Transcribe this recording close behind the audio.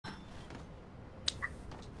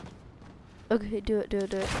Okay, do it. Hey,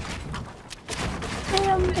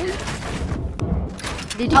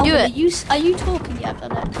 Did you do it? Are you talking yet? I've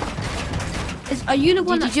done it. Are you the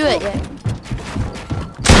one Did that's you do it talking? yet?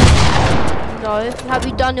 No. Have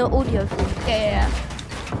you done your audio thing? Yeah.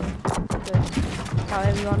 Good. Ciao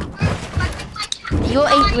everyone. You're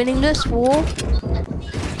 8 winning this war.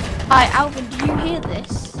 Hi, Alvin, do you hear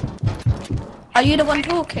this? Are you the one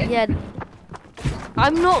talking? Yeah.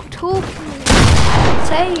 I'm not talking.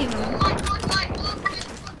 Same.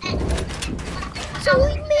 So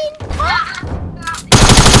we mean.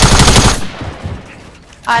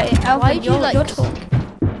 Alvin, Why do you like? you're talking.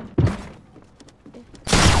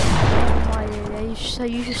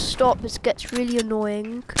 You should stop. This gets really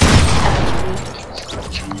annoying. Actually,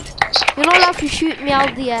 you're not allowed to shoot me out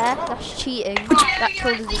of the air. That's cheating. That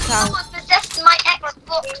totally counts. Possessed my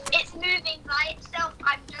Xbox. It's moving by itself.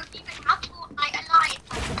 I don't even have Fortnite alive.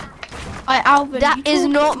 Hi, Alvin. That is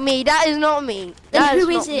not me. That is not me. Then who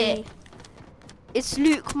is it? It's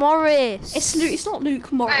Luke Morris. It's not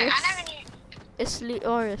Luke Morris. Right, I never knew. It's Luke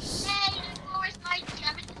Morris. Hey, Luke Morris, nice.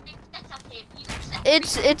 I'm in the same setup here.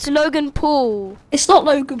 It's Logan Paul. It's not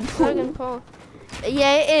Logan Paul. Logan Paul.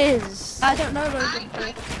 Yeah, it is. I don't know Logan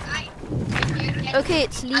Paul. Okay,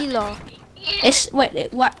 it's Leela. It's what?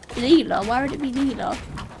 Leela? Why would it be Leela?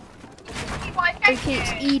 Okay,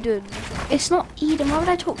 it's Eden. It's not Eden. Why would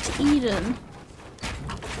I talk to Eden?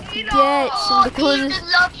 Yeah, it's because Eden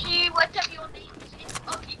loves you, whatever your name is. It's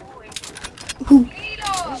ugly boy.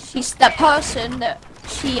 She's that person that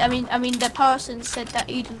I mean, the person said that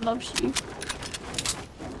Eden loves you.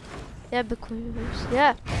 yeah, because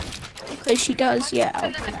Because she does,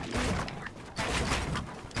 yeah.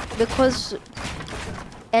 because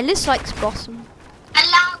Ellis likes Blossom.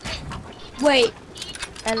 Allow it. Wait,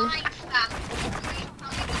 Ellis.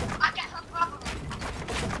 I get her brother.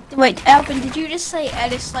 wait, Alvin, did you just say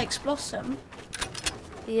Ellis likes Blossom?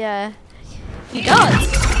 Yeah. He does.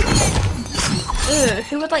 Ugh,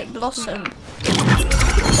 who would like Blossom?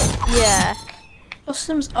 Yeah.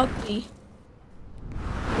 Blossom's ugly.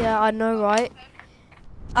 Yeah, I know, right?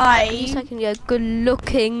 At least I can get good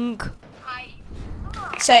looking.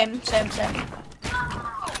 Same.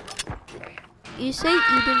 You say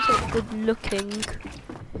Eden's like good looking.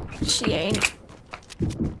 She ain't.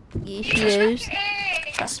 Yeah, she is.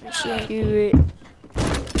 Trust me, she ain't. Cute.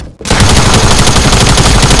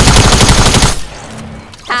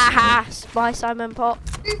 Haha, by Simon Pop.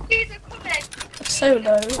 So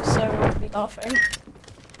low, so I'll be laughing.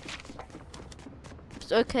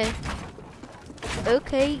 It's okay.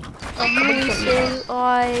 Okay, I'm gonna say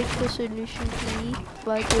I for solution B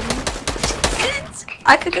by Jimmy.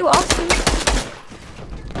 I could go ask him.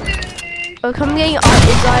 Oh, come getting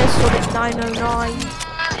Isaiah Sonic 909.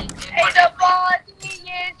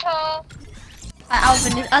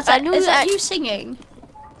 Alvin, is I knew that that- you singing?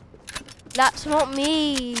 That's not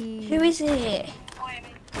me. Who is it?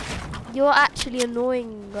 You're actually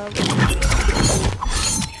annoying.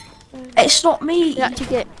 It's not me. You actually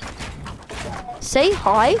get. Say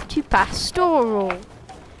hi to Pastoral.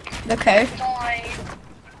 Okay.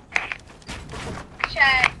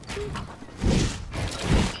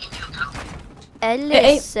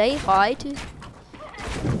 Ellis, say hi to.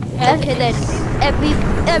 Okay then,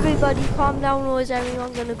 everybody calm down, or is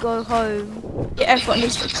everyone gonna go home? Yeah, everyone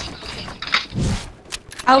needs to.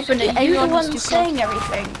 Alvin, Yeah, are you the everyone needs one to saying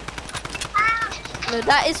everything? No,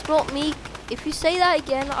 that is not me. If you say that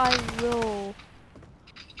again, I will.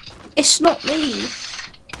 It's not me.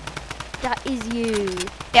 That is you.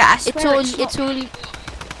 Yeah, I It's swear all. it's not.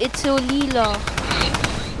 It's all Leela.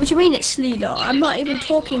 What do you mean it's Leela? I'm not even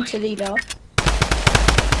talking to Leela.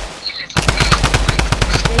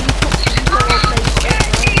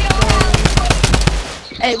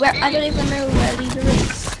 Hey, where? I don't even know where Leela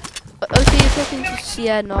is. Oh, so you're talking to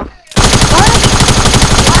Sienna. Why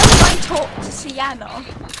would I talk to Sienna?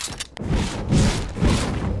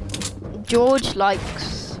 George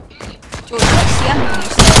likes. George, like Sienna, you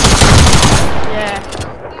said. Yeah.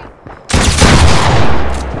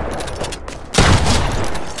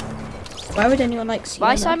 Why would anyone like Sienna?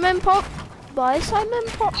 Bye, Simon Pop. Bye, Simon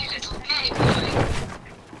Pop.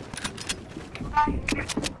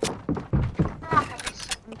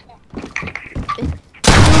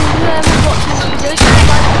 Whoever watches this video,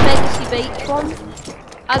 subscribe to MegacyTravel&Gaming.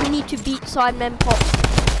 And we need to beat Simon Pop.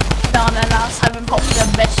 No, Simon Pop's the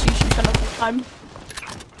best YouTube channel of all time.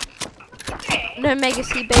 No,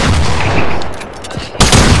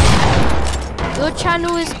 MegacyTravel&Gaming. Your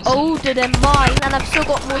channel is older than mine, and I've still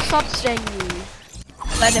got more subs than you.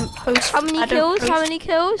 I didn't post. How many kills? How many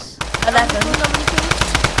kills? 11. 11.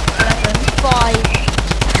 11. 5.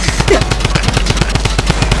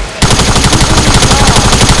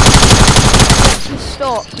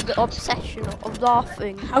 obsession of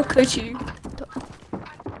laughing. How could you?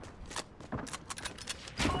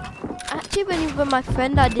 Actually, when you were my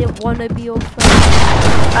friend, I didn't want to be your friend.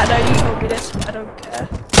 I know you told me this, but I don't care.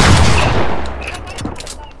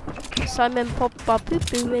 Simon pop a poo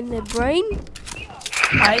poo in the brain.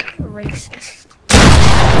 Right, racist.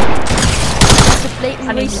 That's a blatant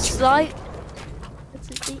I need to racist lie. That's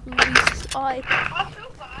a blatant racist lie.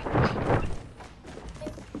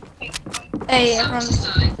 Hey, everyone.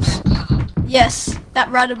 Yes, that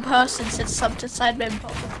random person said sub to Simon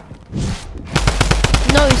Pop.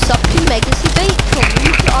 No, sub to MegacyTravel&Gaming.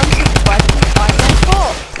 You need to unsubscribe to Simon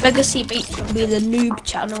Pop. MegacyTravel&Gaming will be the noob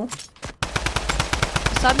channel.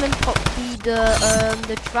 Simon Pop be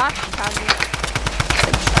the trash channel.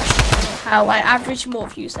 How I average more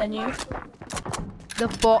views than you. The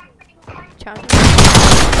bot channel.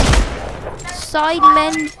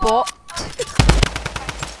 Sidemen bot.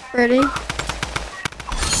 Really?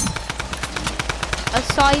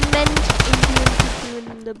 Assignment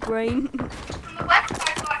in the brain.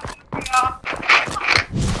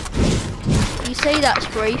 You say that's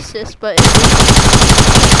racist, but it isn't.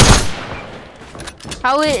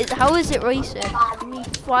 How is it racist? Give me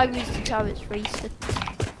 5 reasons how it's racist.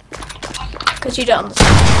 Because you don't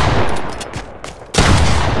understand.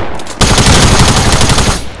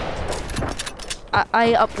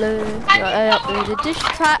 I uploaded this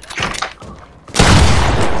track.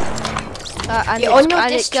 And Yeah, on your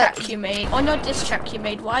diss track you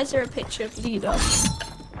made, why is there a picture of Leader?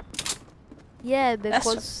 Yeah,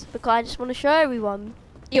 because I just want to show everyone.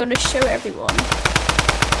 You want to show everyone?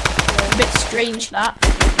 Yeah. A bit strange that.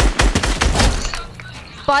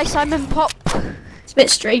 Bye, Simon Pop. It's a bit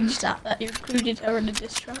strange that you included her in the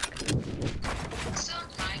diss track.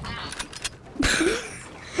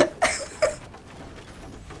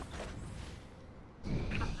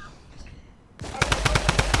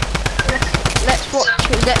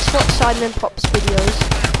 Let's watch Simon Pop's videos.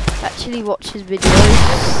 Actually watch his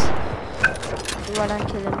videos. Run and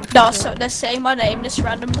kill him. No, so they're saying my name, this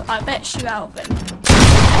random. I bet you Alvin.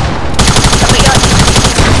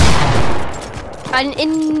 And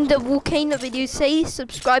in the volcano video, say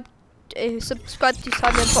subscribe to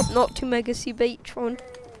Simon Pop, not to MegacyTravel&Gaming.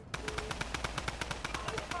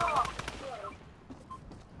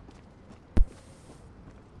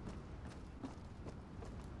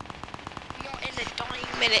 In the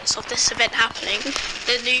dying minutes of this event happening,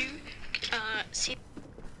 the new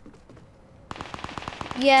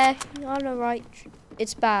Yeah, you're right.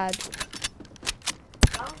 It's bad.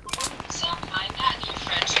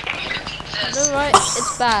 You're right.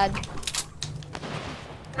 It's bad.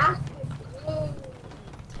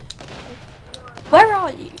 Where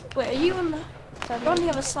are you? Wait, are you on the? You're on the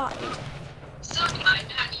other side.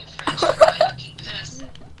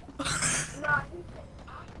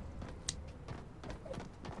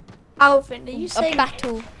 Alvin, are you saying a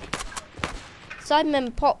battle?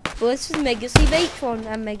 Simon Pop versus MegacyTravel&Gaming,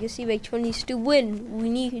 and MegacyTravel&Gaming needs to win. We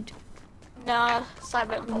need. Nah,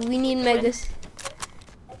 Simon Pop. We need Megas.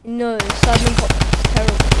 No, Simon Pop is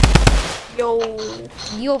terrible.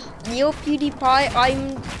 You're PewDiePie.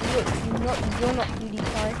 You're not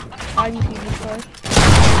PewDiePie. I'm PewDiePie. I'm PewDiePie.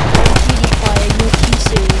 And you're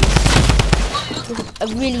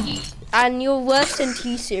T-Series. Really, and you're worse than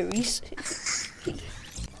T-Series.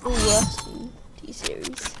 You're worse than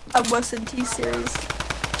T-Series. I'm worse than T-Series.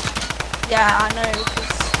 Yeah, I know.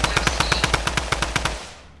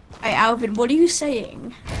 Hey, Alvin, what are you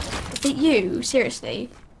saying? Is it you? Seriously?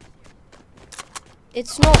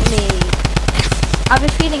 It's not me. I have a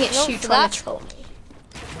feeling it's Not you for trying that. to troll me.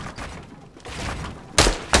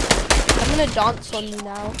 I'm gonna dance on you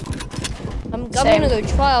now. I'm Same. gonna go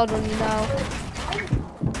try out on you now.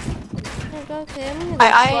 Okay, I'm gonna go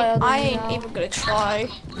I ain't ain't even gonna try.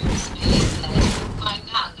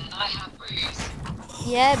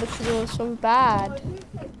 Yeah, because you're so bad.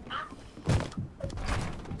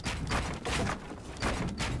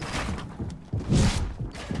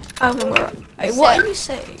 Alvin, hey, what are you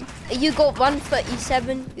saying? You got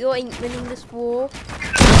 137. You ain't winning this war.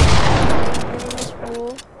 You ain't winning this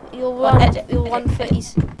war. You're you're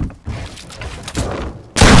 130.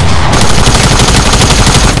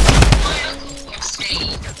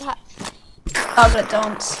 I'm gonna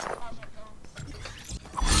dance.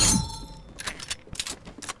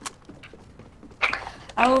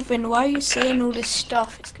 Alvin, why are you saying all this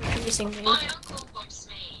stuff? It's confusing me.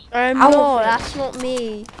 No, that's not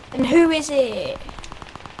me. And who is it?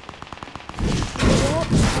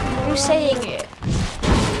 Who's saying it?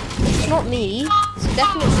 It's not me. It's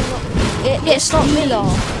definitely not me. It's not Leela.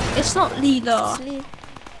 It's not Leela.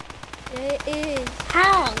 Yeah, it is.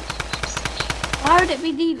 How? Why would it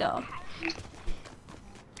be Leela?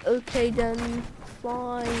 Okay then,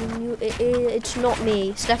 fine. It's not me.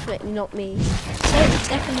 It's definitely not me. Say it's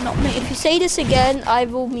definitely not me. If you say this again, I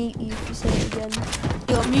will mute you. If you say it again,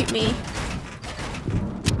 You'll mute me.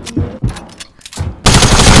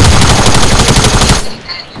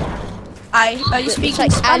 Are you speaking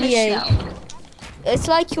like Spanish Ali. now? it's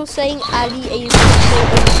like you're saying Ali A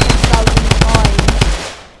 2000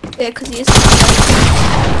 times. Yeah, because he is.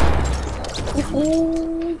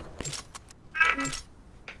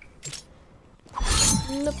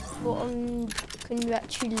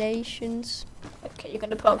 Congratulations. Okay, you're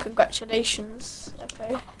gonna put on congratulations.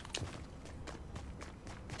 Okay.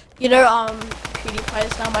 You know, PewDiePie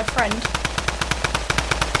is now my friend.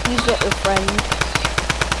 He's not your friend.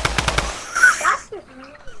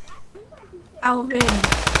 Alvin.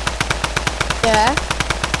 Yeah.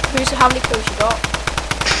 How many kills you got?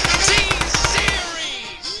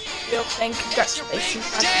 T-Series! You're playing congratulations.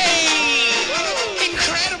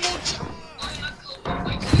 Incredible!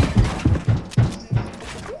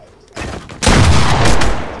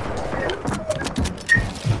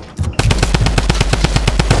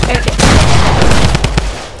 Okay.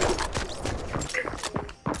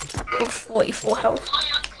 44 health.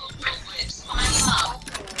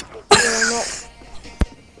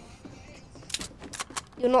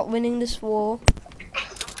 You're not winning this war.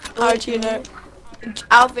 How do you know?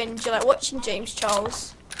 Alvin, do you like watching James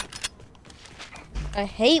Charles? I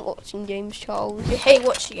hate watching James Charles. You hate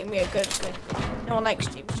watching him, yeah, good. No one likes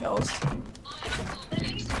James Charles.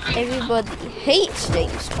 Everybody hates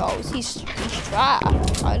James Charles. He's trash.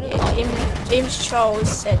 I don't like him. James Charles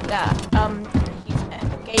said that he's an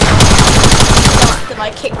epic gamer. Then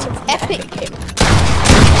I kicked him from the epic game.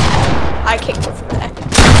 I kicked him from the epic game.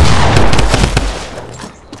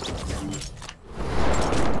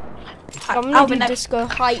 I'm gonna do disco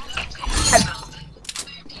hype.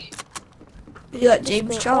 You like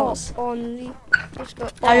James Charles? Only. Disco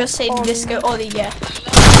Now you're saying Disco Ollie, yeah.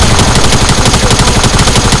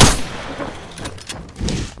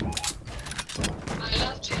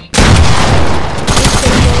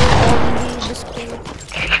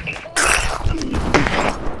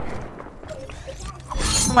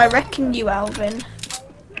 I reckon you, Alvin.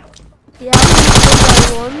 Yeah,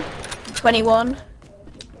 I'm 21.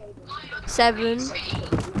 7. Yeah,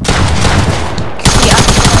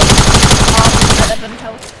 11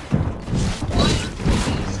 health.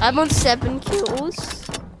 I'm on 7 kills.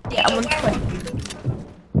 Yeah, I'm on 20.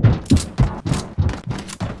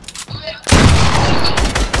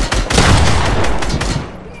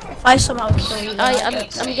 If I somehow kill you, I'm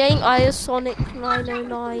getting Iosonic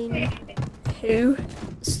 909. Who?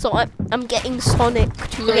 So I'm getting Sonic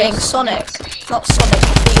to You're getting Sonic, not Sonic.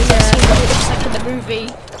 Because I've seen what he looks like in the movie.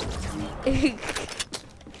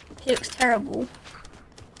 He looks terrible.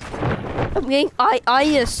 I'm getting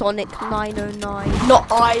Iosonic 909. Not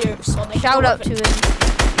Iosonic. Shout out to him.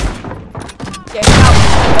 Yeah, shout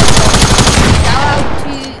Shout out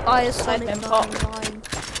to Iosonic Simon Pop. 909.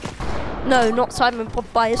 No, not Simon Pop,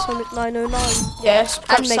 Iosonic 909. Yes,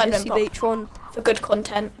 And Simon Pop MegacyTravel&Gaming. for good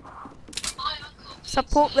content.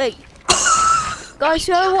 Support me. Guys,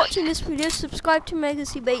 who are watching this video, subscribe to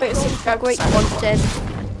MegacyTravel&Gaming for great content.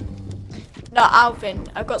 No, Alvin,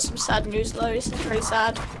 I've got some sad news though. This is very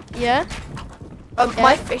sad. Yeah?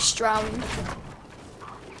 My fish drowned.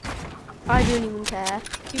 I don't even care.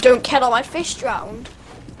 You don't care that my fish drowned?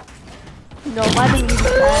 No, I don't even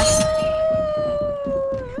care.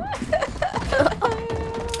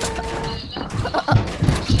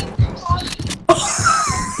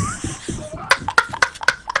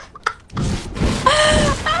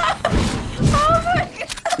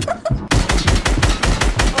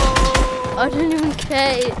 I don't even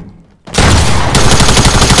care.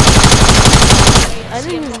 I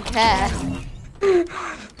don't even care.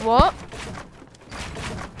 What?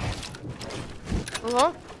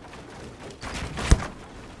 What?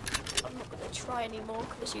 I'm not gonna try anymore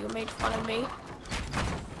because you made fun of me.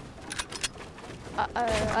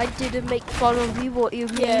 I didn't make fun of you. What you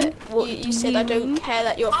mean? Yeah, What you said I don't care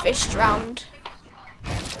that your fish drowned.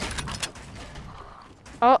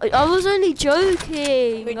 I was only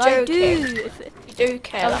joking. You're I joking. do. You do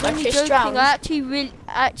care I that was my only fish joking. drowned. I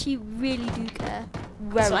actually really do care.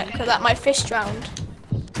 It's like because that my fish drowned.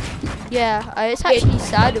 Yeah, it's actually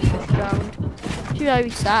sad if it's drowned. It's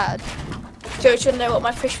very sad. Don't you know what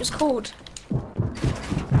my fish was called?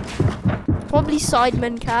 Probably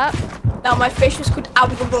Sidemen Cat. Now my fish was called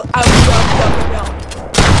What?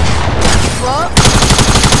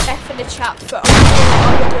 F in the chat for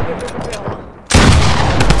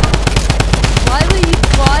Why were you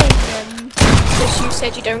crying then? because you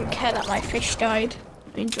said you don't care that my fish died.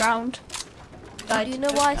 I mean, drowned. Do you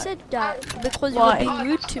know why I said that? Because Why? you were being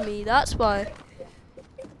rude to me, that's why.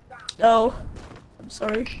 Oh, I'm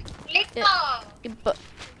sorry. Little. But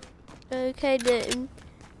okay then,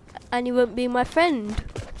 and you won't be my friend.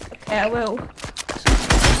 Okay, I will.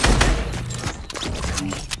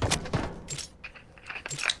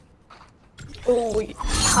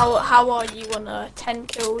 Oh, how are you on 10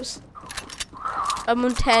 kills? I'm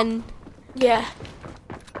on 10. Yeah.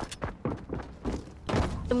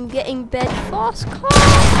 I'm getting bed fast car.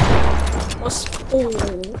 What's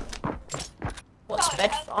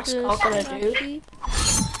bed fast car gonna do?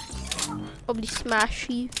 Probably smash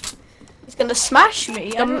you. He's gonna smash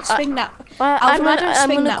me. I don't swing that. I'm don't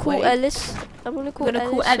swing gonna that call way. Ellis. I'm gonna call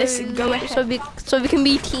Ellis and go ahead. So we can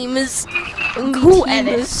be teamers. Cool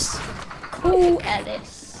Ellis. Cool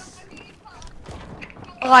Ellis.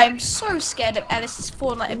 I'm so scared of Ellis's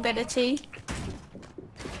Fortnite ability.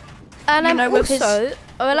 And You I'm know, with his- also,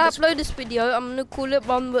 when I upload this video, I'm gonna call it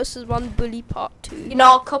 1 versus 1 bully part 2. You know,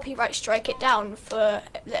 I'll copyright strike it down for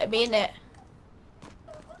letting me in it.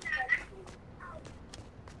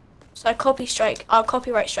 So I'll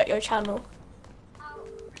copyright strike your channel.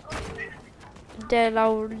 Then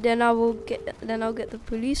I'll get the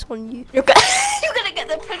police on you. You're gonna get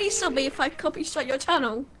the police on me if I copy strike your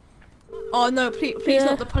channel. Oh no, please Yeah.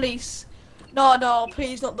 not the police. No,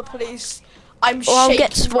 please not the police. I'm Or shaking I'll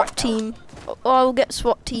get SWAT right now. team. Or I'll get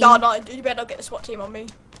SWAT team. No, you better not get the SWAT team on me.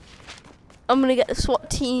 I'm gonna get the SWAT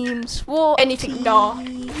team. SWAT Anything, team. nah.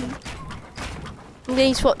 I'm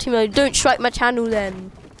getting SWAT team. Don't strike my channel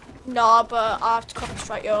then. Nah, but I have to copy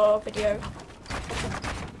strike your video.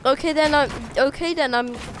 Okay then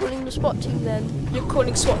I'm calling the SWAT team then. You're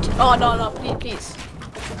calling SWAT team. Oh no, please.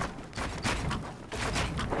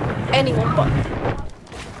 Anyone but.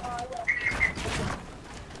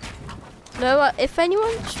 No, if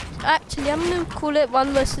anyone's actually, I'm gonna call it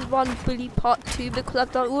 1 versus 1 bully part 2 because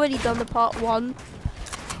I've already done the part 1.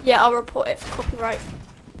 Yeah, I'll report it for copyright.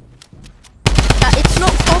 It's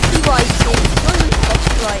not copyrighted. It's not even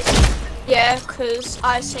copyrighted. Yeah, because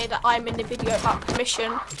I say that I'm in the video about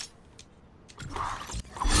permission.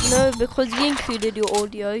 No, because you included your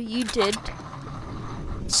audio. You did.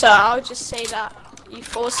 So I'll just say that you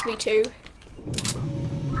forced me to.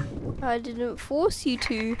 I didn't force you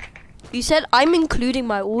to. You said I'm including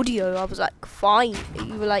my audio. I was like, fine.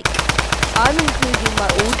 You were like, I'm including my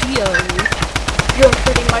audio. You're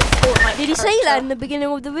including my Fortnite. Did you say that in the beginning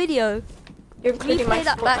of the video? You're including my Replay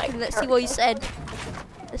that Fortnite back and let's see what you character.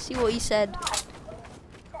 said. Let's see what you said.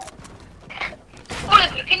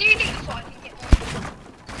 Oliver, can you leave so I can get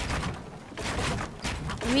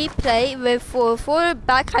Replay with for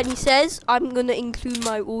back and he says I'm gonna include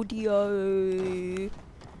my audio.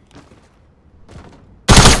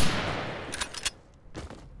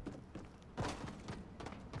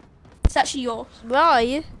 It's actually yours. Where are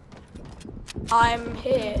you? I'm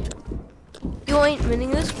here. You ain't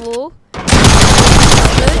winning this war.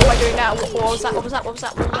 What am I doing now? What was that? What was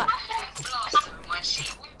that?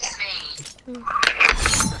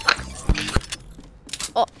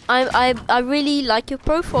 Oh, I really like your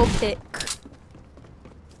profile pic.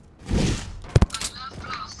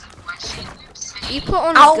 You put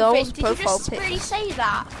on girls' Did you profile just really pics. say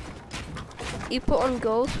that? You put on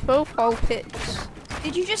girls' profile pics.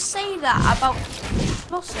 Did you just say that about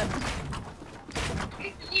Blossom?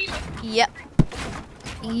 Yep.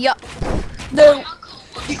 Yup. No.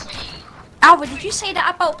 Alvin, did you say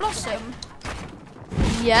that about Blossom?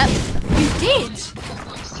 Yep. You did.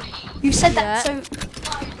 You said that. Yeah.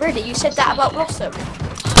 So really, you said that about Blossom.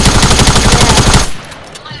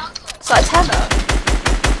 So I tell her.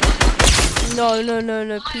 No,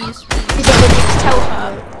 please. You don't need to tell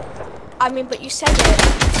her. I mean, but you said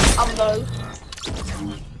it. Though.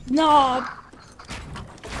 No.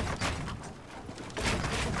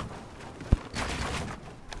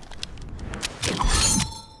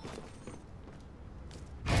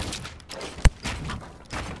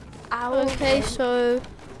 Okay, so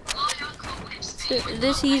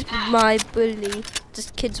this is my bully.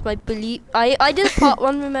 This kid's my bully. I did part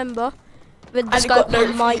 1, remember? With this And guy got no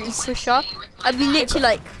called Mighty views. Pusher. And we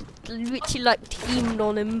literally teamed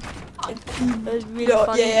on him. It was really Yeah,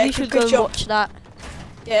 funny. yeah, You should good go and job. watch that.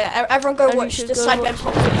 Yeah, everyone go And you watch should the go Sidemen watch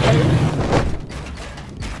Pop video.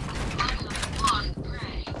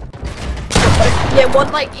 Yeah,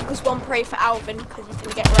 1 like equals 1 pray for Alvin because he's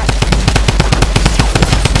gonna get wrecked.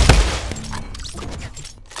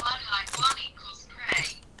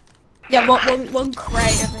 Yeah, one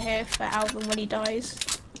cray over here for Alvin when he dies.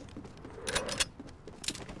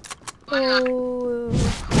 Oh.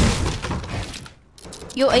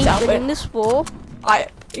 You ain't Alvin. winning this war. I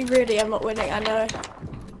really am not winning, I know.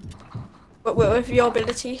 But with your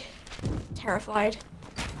ability, terrified.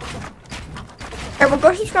 Everyone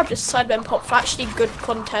go subscribe to Sidemen Pop for actually good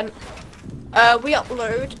content. We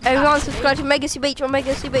upload. Everyone subscribe to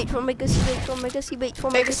MegacyTravel&Gaming,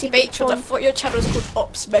 MegacyTravel&Gaming. I thought your channel was called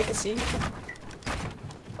Ops Megacy.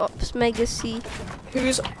 Ops Megacy.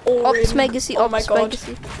 Who's all Ops Megacy, oh Ops my god.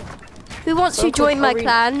 Megacy. Who wants So to join my called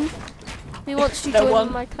clan? Who wants to No join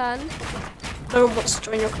one. my clan? No one wants to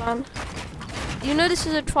join your clan. You know this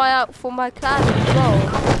is a tryout for my clan as well.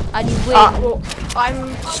 And you win. Well,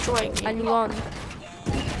 I'm destroying you. And you won.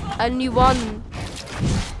 And you won.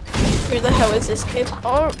 Who the hell is this kid?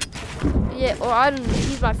 Or yeah, or I don't know.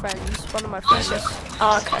 He's my friend. One of my friends.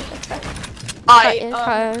 Oh, okay.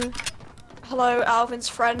 Hello, Alvin's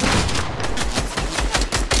friend.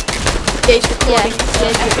 Yeah, he's recording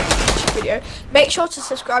this YouTube video. Make sure to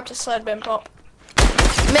subscribe to Sidemen Pop.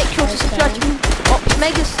 Make sure to subscribe to Ops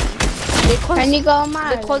Megacy. Can you go on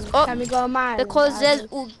mine? Because Can we go on mine? Because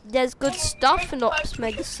there's good stuff in Ops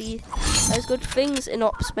Megacy. There's good things in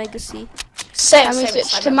Ops Megacy. Can we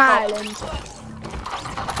switch to my island?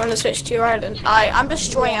 I'm gonna switch to your island. I'm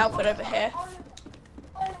destroying Alfred over here.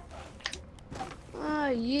 Oh,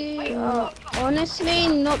 you are honestly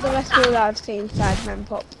not the best all I've seen Sidemen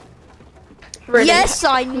Pop. Really? Yes,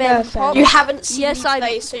 I meant Pop. You haven't seen Yes, me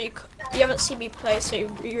play, so you haven't seen me play, so you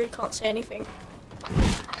really can't say anything.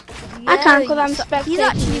 I can't, 'cause I'm He's spectating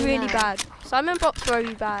actually you really now. bad. Simon Pop's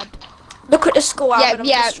very bad. Look at the score, Yeah,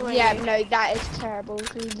 Alfred. I'm destroying you. no, that is terrible.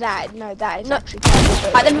 That is No. actually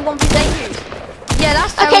terrible. Then we 1v you. Yeah,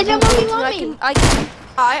 that's Okay, terrible. then I me. can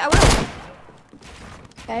I will.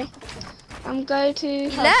 Okay. Go to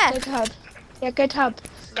hub. left. Go to hub. Yeah, go to hub.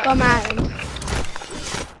 Go on my island.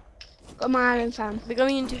 Go on my island, fam. We're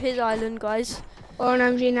going into his island, guys. Or an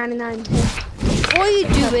MG99. What are you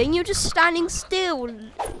doing? You're just standing still.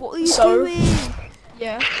 What are you So? doing?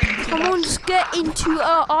 Yeah. Come on, just get into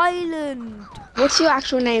our island. What's your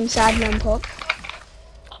actual name, Sidemen Pop?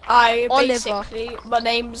 Oliver. My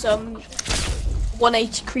name's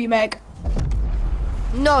 180 Cream Egg.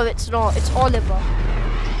 No, it's not. It's Oliver.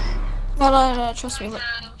 No, trust me.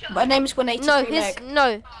 My name's 180 No, Cream Egg.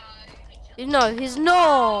 he's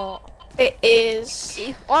not. It is.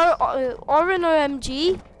 Or an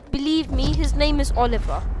OMG. Believe me, his name is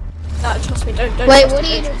Oliver. No, trust me. Don't. Wait, trust what him, are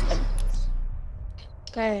you don't doing? trust him.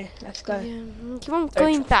 Okay, let's go. Keep on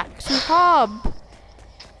going back to hub.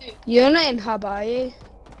 You're not in hub, are you?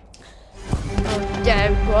 There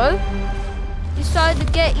we go. You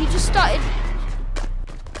just started.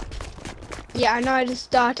 Yeah, I know. I just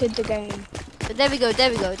started the game. But there we go.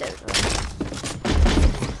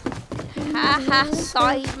 Haha,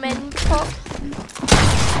 Simon Pop.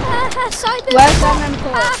 Haha, Simon Where's Pop. Sidemen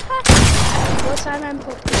Pop? What's Sidemen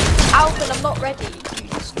Pop? Alvin, I'm not ready.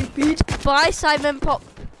 You stupid. Bye, Simon Pop.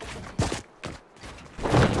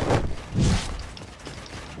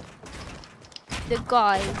 The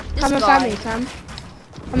guy. This Come and guy. find me, fam.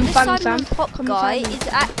 This Come and Simon Pop Come guy and find me.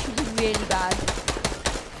 is actually really bad.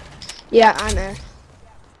 Yeah, I know.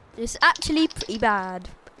 It's actually pretty bad.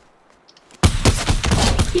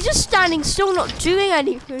 He's just standing still, not doing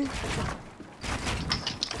anything.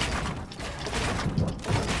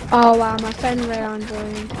 Oh wow, my friend Rayon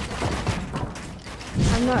joined.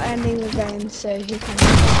 I'm not ending the game, so he can.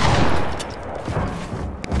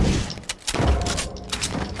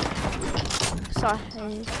 Sorry.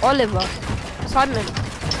 Oliver. Simon.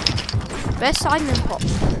 Where's Simon Pop?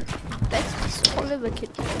 Where's this Oliver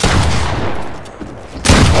kid? Do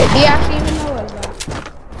you actually even know all that?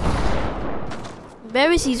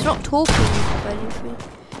 Where is he? He's not talking or anything.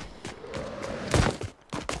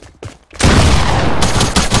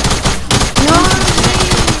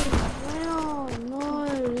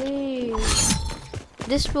 No, leave.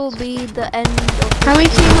 This will be the end of Can we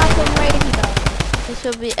team up on radio? this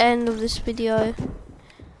will be the end of this video.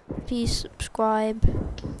 Please subscribe.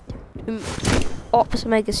 Ops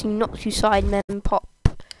Megacy, not to Sidemen Pop.